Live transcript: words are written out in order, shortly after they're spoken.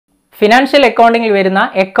Financial അക്കൗണ്ടിങ്ങിൽ വരുന്ന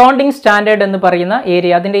accounting standard എന്ന് പറയുന്ന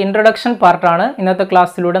ഏരിയ, അതിൻ്റെ ഇൻട്രൊഡക്ഷൻ പാർട്ടാണ് ഇന്നത്തെ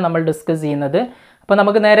ക്ലാസ്സിലൂടെ നമ്മൾ ഡിസ്കസ് ചെയ്യുന്നത്. അപ്പോൾ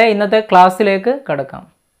നമുക്ക് നേരെ ഇന്നത്തെ ക്ലാസ്സിലേക്ക് കടക്കാം.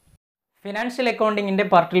 ഫിനാൻഷ്യൽ അക്കൗണ്ടിങ്ങിൻ്റെ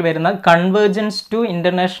പാർട്ടിൽ വരുന്ന convergence to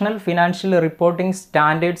international financial reporting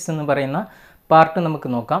standards എന്ന് പറയുന്ന പാർട്ട് നമുക്ക്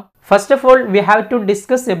നോക്കാം. First of all we have to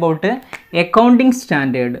discuss about accounting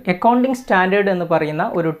standard. Accounting standard എന്ന് പറയുന്ന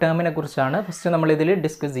ഒരു ടേമിനെ കുറിച്ചാണ് ഫസ്റ്റ് നമ്മൾ ഇതിൽ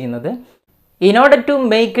ഡിസ്കസ് ചെയ്യുന്നത്. In order to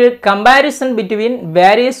make a comparison between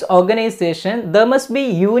various organizations, there must be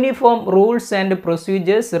uniform rules and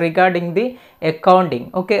procedures regarding the accounting.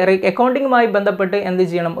 Okay, accounting-മായി ബന്ധപ്പെട്ട് എന്ത്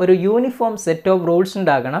ചെയ്യണം? ഒരു യൂണിഫോം സെറ്റ് ഓഫ് റൂൾസ്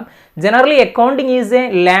ഉണ്ടാകണം. Generally accounting is A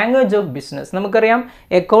language of business. നമുക്കറിയാം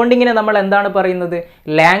അക്കൗണ്ടിങ്ങിനെ നമ്മൾ എന്താണ് പറയുന്നത്?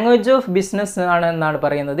 Language of business ആണ് എന്നാണ്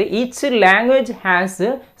പറയുന്നത്. Each language has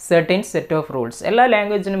certain set of rules. എല്ലാ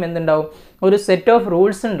ലാംഗ്വേജിനും എന്തുണ്ടാവും? ഒരു സെറ്റ് ഓഫ്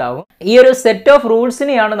റൂൾസ് ഉണ്ടാവും. ഈ ഒരു സെറ്റ് ഓഫ്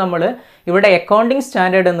റൂൾസിനെയാണ് നമ്മൾ ഇവിടെ അക്കൗണ്ടിംഗ്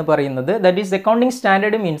സ്റ്റാൻഡേർഡ് എന്ന് പറയുന്നത്. That is accounting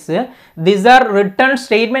standard means these are written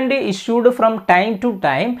statement issued from time to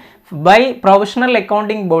time by professional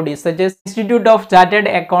accounting bodies such as Institute of Chartered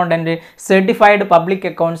Accountant, Certified Public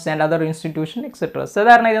Accounts and other institutions, etc.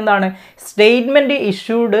 സാധാരണ ഇതെന്താണ്? Statement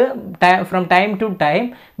issued from time to time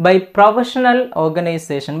by professional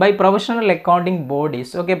organisation, by professional accounting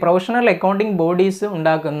bodies. Okay, professional accounting bodies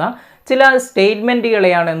ഉണ്ടാക്കുന്ന ചില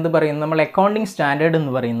സ്റ്റേറ്റ്മെൻറ്റുകളെയാണ് എന്ത് പറയുന്നത്? നമ്മൾ accounting standard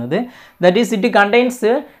എന്ന് പറയുന്നത്. That is it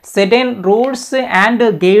contains certain rules and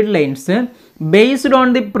guide lines based on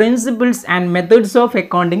the principles and methods of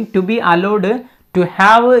accounting to be allowed to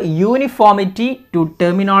have uniformity to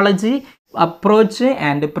terminology, approach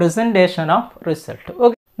and presentation of result.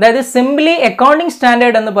 Okay, that is simply accounting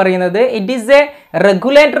standard എന്ന് പറയുന്നത് it is a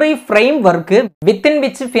regulatory framework within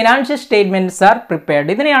which financial statements are prepared.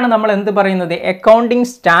 ഇതിനെയാണ് നമ്മൾ എന്ത് പറയുന്നത്? accounting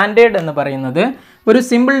standard എന്ന് പറയുന്നത്. ഒരു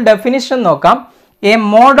simple definition നോക്കാം. a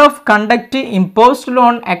mode of conduct imposed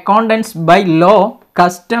on accountants by law,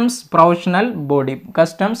 customs, professional body,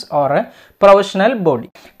 customs or a professional body.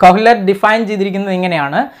 Kohler define ചെയ്തിരിക്കുന്നത്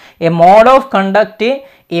ഇങ്ങനെയാണ്: a mode of conduct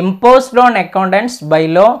imposed on accountants by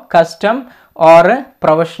law, custom or a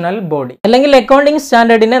professional body. അല്ലെങ്കിൽ accounting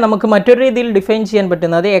സ്റ്റാൻഡേർഡിനെ നമുക്ക് മറ്റൊരു രീതിയിൽ define ചെയ്യാൻ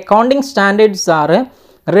പറ്റുന്നത് accounting standards R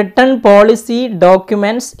written policy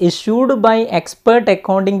documents issued by expert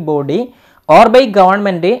accounting body or by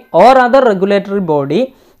government or other regulatory body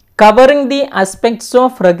covering the aspects of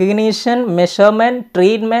recognition, measurement,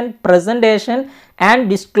 treatment, presentation and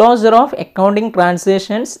disclosure of accounting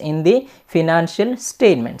transactions in the financial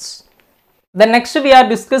statements. The next we are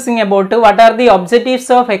discussing about what are the objectives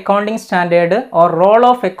of accounting standard or role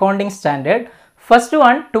of accounting standard. First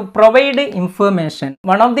one, to provide information.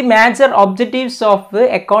 One of the major objectives of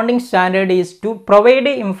accounting standard is to provide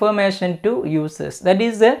information to users. That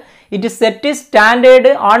is, it is set a standard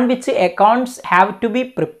on which accounts have to be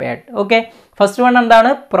prepared. Okay, first one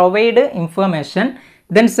endana provide information.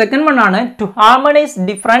 Then second one ആണ് to harmonize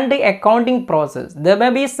different accounting process. There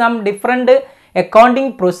may be some different accounting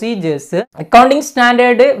procedures. Accounting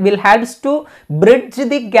standard will help to bridge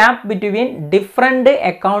the gap between different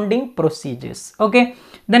accounting procedures. Okay,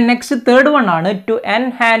 then next third one ആണ് to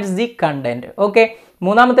enhance the content. Okay,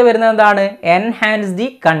 മൂന്നാമത്തെ വരുന്നത് എന്താണ്? enhance the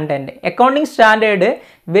content. Accounting standard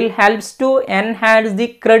will help to enhance the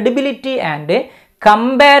credibility and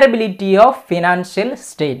comparability of financial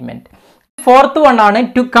statement. Fourth one ആണ്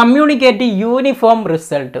to communicate uniform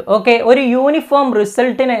result. Okay, ഒരു uniform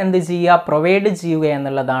റിസൾട്ടിനെ എന്ത് ചെയ്യുക? Provide ചെയ്യുക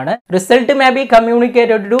എന്നുള്ളതാണ്. Result may be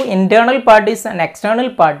communicated to internal parties and external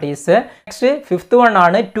parties. Next fifth one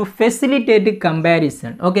ആണ് to facilitate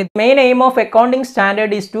comparison. Okay, main aim of accounting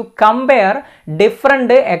standard is to compare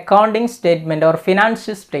different accounting statement or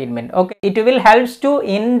financial statement. Okay, it will helps to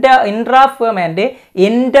intra-firm and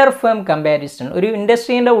inter-firm comparison. ഒരു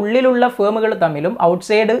ഇൻഡസ്ട്രിയുടെ ഉള്ളിലുള്ള ഫേമുകൾ തമ്മിലും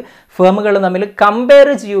outside ഫേമുകൾ തമ്മിൽ compare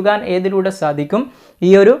ചെയ്യുവാൻ ഏതിലൂടെ സാധിക്കും? ഈ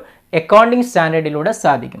ഒരു accounting സ്റ്റാൻഡേർഡിലൂടെ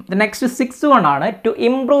സാധിക്കും. The next sixth one ആണ് to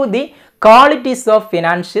improve the qualities of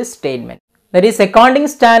financial statement. That is, accounting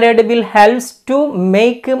standard will help to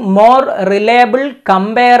make more reliable,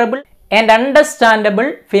 comparable and understandable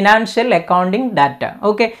financial accounting data.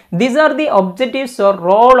 Okay, these are the objectives or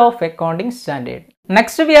role of accounting standard.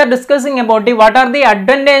 Next we are discussing about what are the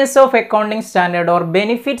advantages of accounting standard or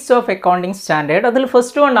benefits of accounting standard. അതിൽ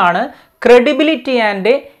first one ആണ് credibility and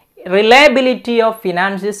reliability of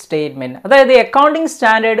financial statement. അതായത് accounting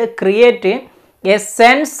standard create a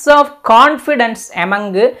sense of confidence among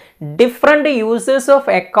different users of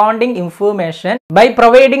accounting information by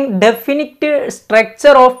providing definite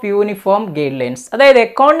structure of uniform guidelines. അതായത്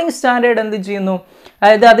accounting standard എന്ത് ചെയ്യുന്നു?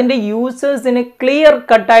 അതായത് അതിൻ്റെ യൂസേഴ്സിന് clear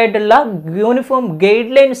കട്ടായിട്ടുള്ള uniform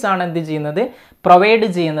guide lines ആണ് എന്ത് ചെയ്യുന്നത്? Provide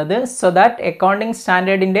ചെയ്യുന്നത്. സോ ദാറ്റ് അക്കൗണ്ടിംഗ്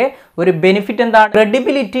സ്റ്റാൻഡേർഡിൻ്റെ ഒരു ബെനിഫിറ്റ് എന്താണ്?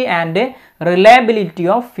 Credibility and reliability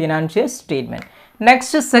of financial statement.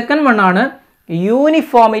 Next, second one ആണ്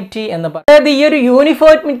യൂണിഫോമിറ്റി എന്ന് പറയുന്നത്. അതായത് ഈ ഒരു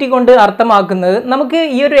യൂണിഫോമിറ്റി കൊണ്ട് അർത്ഥമാക്കുന്നത് നമുക്ക്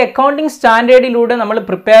ഈ ഒരു അക്കൗണ്ടിങ് സ്റ്റാൻഡേർഡിലൂടെ നമ്മൾ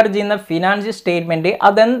പ്രിപ്പയർ ചെയ്യുന്ന ഫിനാൻഷ്യൽ സ്റ്റേറ്റ്മെന്റ്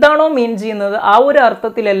അതെന്താണോ മീൻ ചെയ്യുന്നത് ആ ഒരു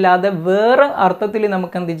അർത്ഥത്തിലല്ലാതെ വേറെ അർത്ഥത്തിൽ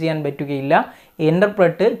നമുക്ക് എന്ത് ചെയ്യാൻ പറ്റുകയില്ല,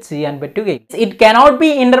 ഇന്റർപ്രറ്റ് ചെയ്യാൻ പറ്റുകയില്ല. It cannot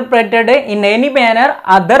be interpreted in any manor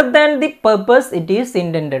other than the purpose it is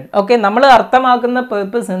intended. Okay, നമ്മൾ അർത്ഥമാക്കുന്ന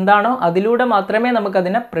പർപ്പസ് എന്താണോ അതിലൂടെ മാത്രമേ നമുക്ക്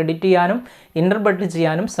അതിനെ പ്രെഡിക്റ്റ് ചെയ്യാനും ഇന്റർപ്രറ്റ്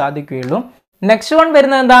ചെയ്യാനും സാധിക്കുകയുള്ളൂ. നെക്സ്റ്റ് വൺ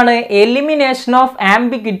വരുന്നത് എന്താണ്, എലിമിനേഷൻ ഓഫ്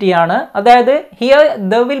ആംബിഗ്വിറ്റി ആണ്. അതായത് here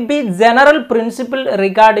there will be general principle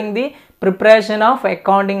regarding the preparation of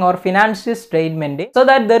accounting or financial statement so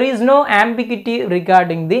that there is no ambiguity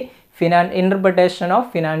regarding the interpretation of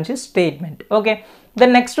financial statement. Okay, the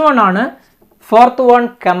next one on fourth one,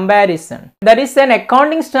 comparison. That is an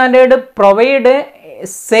accounting standard provide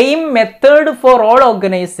same method for all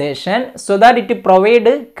organization so that it provide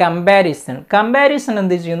comparison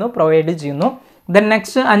എന്ത് ചെയ്യുന്നു, provide ചെയ്യുന്നു. Then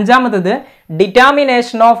next അഞ്ചാമത്തത്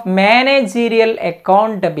determination of managerial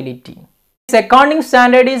accountability. This accounting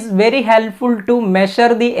standard is very helpful to measure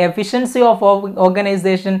the efficiency of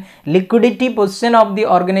organization, liquidity position of the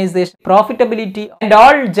organization, profitability and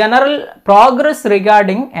all general progress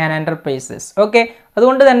regarding an enterprises. Okay,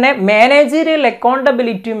 അതുകൊണ്ട് തന്നെ managerial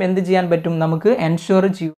അക്കൗണ്ടബിലിറ്റിയും എന്ത് ചെയ്യാൻ പറ്റും, നമുക്ക് ensure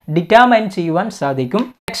determine ചെയ്യുവാൻ സാധിക്കും.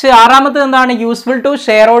 Next ആറാമത്തത് എന്താണ്, useful to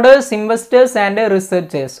share holders, investors and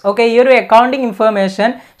researchers. Okay, ഈ ഒരു അക്കൗണ്ടിങ് ഇൻഫർമേഷൻ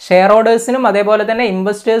ഷെയർ ഹോൾഡേഴ്സിനും അതേപോലെ തന്നെ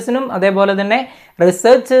ഇൻവെസ്റ്റേഴ്സിനും അതേപോലെ തന്നെ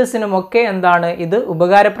റിസർച്ചേഴ്സിനും ഒക്കെ എന്താണ് ഇത്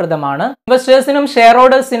ഉപകാരപ്രദമാണ്. ഇൻവെസ്റ്റേഴ്സിനും ഷെയർ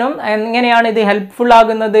ഹോൾഡേഴ്സിനും എങ്ങനെയാണ് ഇത് ഹെൽപ്ഫുൾ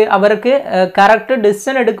ആകുന്നത്, അവർക്ക് കറക്റ്റ്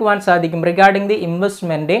ഡിസിഷൻ എടുക്കുവാൻ സാധിക്കും regarding the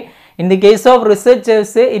investment. In the case of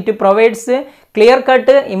researchers, it provides clear-cut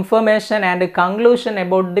information and conclusion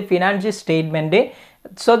about the financial statement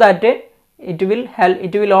so that it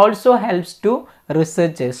will also helps to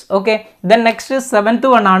researchers. Okay, then next seventh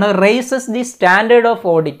one ആണ് raises the standard of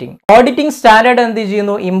auditing. Auditing standard എന്ത്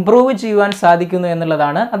ചെയ്യുന്നു, improve ചെയ്യുവാൻ സാധിക്കുന്നു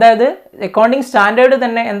എന്നുള്ളതാണ്. അതായത് accounting standard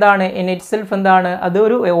തന്നെ എന്താണ് in it self എന്താണ്,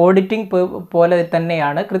 അതൊരു ഓഡിറ്റിംഗ് പോലെ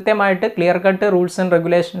തന്നെയാണ്, കൃത്യമായിട്ട് clear cut rules and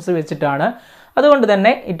regulations വെച്ചിട്ടാണ്. അതുകൊണ്ട്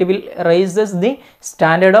തന്നെ it will rises the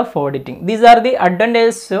standard of auditing. These are the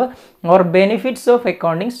advantages or benefits of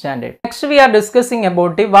accounting standard. Next we are discussing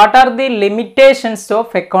about what are the limitations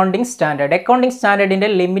of accounting standard. Accounting സ്റ്റാൻഡേർഡിന്റെ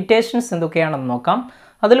limitations എന്തൊക്കെയാണെന്ന് നോക്കാം.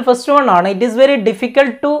 അതിൽ first one ആണ്, it is very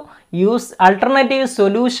difficult to use alternative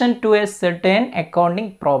solution to A certain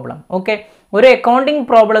accounting problem. Okay, ഒരു accounting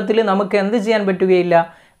പ്രോബ്ലത്തിൽ നമുക്ക് എന്ത് ചെയ്യാൻ പറ്റുകയില്ല,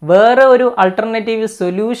 വേറെ ഒരു ആൾട്ടർനേറ്റീവ്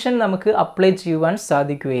സൊല്യൂഷൻ നമുക്ക് അപ്ലൈ ചെയ്യുവാൻ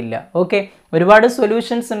സാധിക്കുകയില്ല. ഓക്കെ, ഒരുപാട്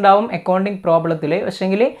സൊല്യൂഷൻസ് ഉണ്ടാവും അക്കൗണ്ടിങ് പ്രോബ്ലത്തിൽ,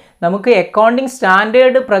 പക്ഷെങ്കിൽ നമുക്ക് അക്കൗണ്ടിങ്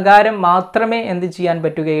സ്റ്റാൻഡേർഡ് പ്രകാരം മാത്രമേ എന്ത് ചെയ്യാൻ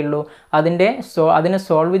പറ്റുകയുള്ളൂ, അതിനെ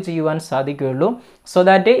സോൾവ് ചെയ്യുവാൻ സാധിക്കുകയുള്ളൂ. So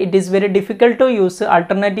that it is very difficult to use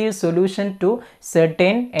alternative solution to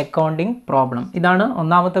certain accounting problem. ഇതാണ്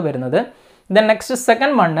ഒന്നാമത്തെ വരുന്നത്. Then next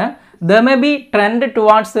second one, there may be trend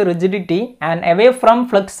towards rigidity and away from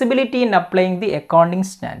flexibility in applying the accounting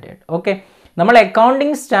standard. Okay, നമ്മൾ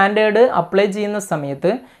accounting standard apply ചെയ്യുന്ന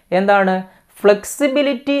സമയത്ത് എന്താണ്,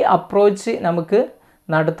 flexibility approach നമുക്ക്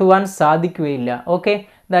നടത്തുവാൻ സാധിക്കുകയില്ല. Okay,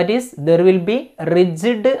 that is there will be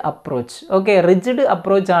rigid approach. Okay, rigid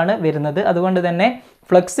approach ആണ് വരുന്നത്. അതുകൊണ്ട് തന്നെ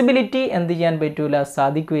ഫ്ലെക്സിബിലിറ്റി എന്ത് ചെയ്യാൻ പറ്റൂല,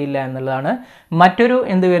 സാധിക്കുകയില്ല എന്നുള്ളതാണ് മറ്റൊരു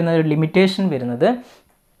എന്ത് വരുന്നത്, ലിമിറ്റേഷൻ വരുന്നത്.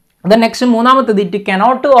 The next മൂന്നാമത്തത്, it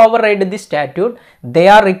cannot to override the statute. They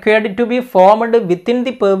are required to be formed within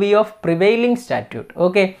the purview of prevailing statute.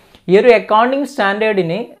 Okay, ഈ ഒരു അക്കൗണ്ടിങ്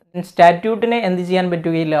സ്റ്റാറ്റ്യൂട്ടിനെ എന്ത് ചെയ്യാൻ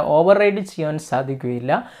പറ്റുകയില്ല, ഓവർറൈഡ് ചെയ്യാൻ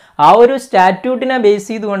സാധിക്കുകയില്ല. ആ ഒരു സ്റ്റാറ്റ്യൂട്ടിനെ ബേസ്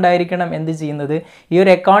ചെയ്തുകൊണ്ടായിരിക്കണം എന്ത് ചെയ്യുന്നത്, ഈ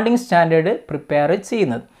ഒരു അക്കൗണ്ടിങ് സ്റ്റാൻഡേർഡ് പ്രിപ്പയർ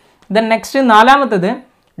ചെയ്യുന്നത്. ദെൻ നെക്സ്റ്റ് നാലാമത്തത്,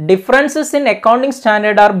 differences in accounting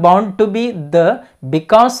standard are bound to be there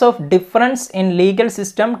because of difference in legal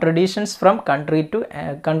system traditions from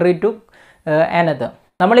country to another.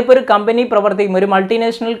 നമ്മളിപ്പോൾ ഒരു കമ്പനി പ്രവർത്തിക്കും, ഒരു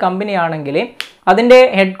മൾട്ടിനാഷണൽ കമ്പനി ആണെങ്കിൽ അതിൻ്റെ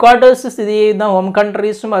ഹെഡ് ക്വാർട്ടേഴ്സ് സ്ഥിതി ചെയ്യുന്ന ഹോം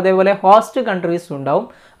കൺട്രീസും അതേപോലെ ഹോസ്റ്റ് കൺട്രീസും ഉണ്ടാവും.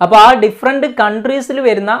 അപ്പോൾ ആ ഡിഫറെൻറ്റ് കൺട്രീസിൽ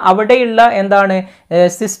വരുന്ന അവിടെയുള്ള എന്താണ്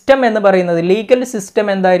സിസ്റ്റം എന്ന് പറയുന്നത്, ലീഗൽ സിസ്റ്റം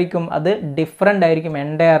എന്തായിരിക്കും, അത് ഡിഫറെൻ്റ് ആയിരിക്കും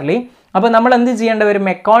എൻറ്റയർലി. അപ്പോൾ നമ്മൾ എന്ത് ചെയ്യേണ്ടി വരും,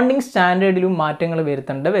 അക്കൗണ്ടിങ് സ്റ്റാൻഡേർഡിലും മാറ്റങ്ങൾ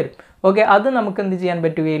വരുത്തേണ്ടി വരും. ഓക്കെ, അത് നമുക്ക് എന്ത് ചെയ്യാൻ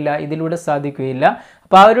പറ്റുകയില്ല, ഇതിലൂടെ സാധിക്കുകയില്ല.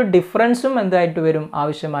 അപ്പോൾ ആ ഒരു ഡിഫറൻസും എന്തായിട്ട് വരും,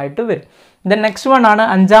 ആവശ്യമായിട്ട് വരും. ദെൻ നെക്സ്റ്റ് വൺ ആണ്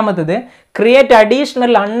അഞ്ചാമത്തത്, create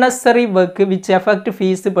additional unnecessary work which effect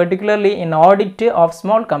fees particularly in audit of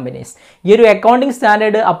small companies. ഈ ഒരു അക്കൗണ്ടിങ്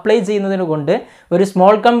സ്റ്റാൻഡേർഡ് അപ്ലൈ ചെയ്യുന്നതിന് കൊണ്ട് ഒരു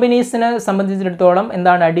സ്മോൾ കമ്പനീസിനെ സംബന്ധിച്ചിടത്തോളം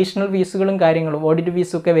എന്താണ് അഡീഷണൽ ഫീസുകളും കാര്യങ്ങളും ഓഡിറ്റ്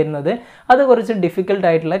ഫീസും ഒക്കെ വരുന്നത്, അത് കുറച്ച് ഡിഫിക്കൽട്ട്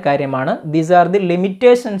ആയിട്ടുള്ള കാര്യമാണ്. These are the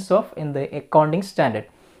limitations of in the accounting standard.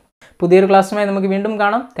 പുതിയൊരു ക്ലാസ്സുമായി നമുക്ക് വീണ്ടും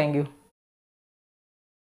കാണാം. Thank you.